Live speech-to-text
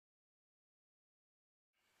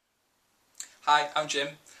Hi, I'm Jim.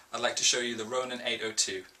 I'd like to show you the Ronin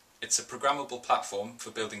 802. It's a programmable platform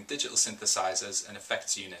for building digital synthesizers and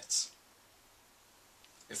effects units.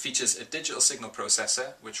 It features a digital signal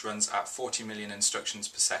processor which runs at 40 million instructions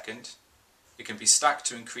per second. It can be stacked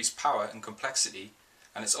to increase power and complexity,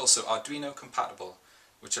 and it's also Arduino compatible,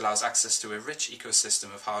 which allows access to a rich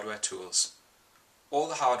ecosystem of hardware tools. All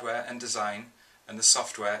the hardware and design and the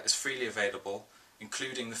software is freely available,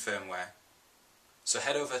 including the firmware. So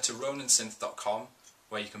head over to roninsynth.com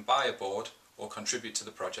where you can buy a board or contribute to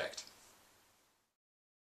the project.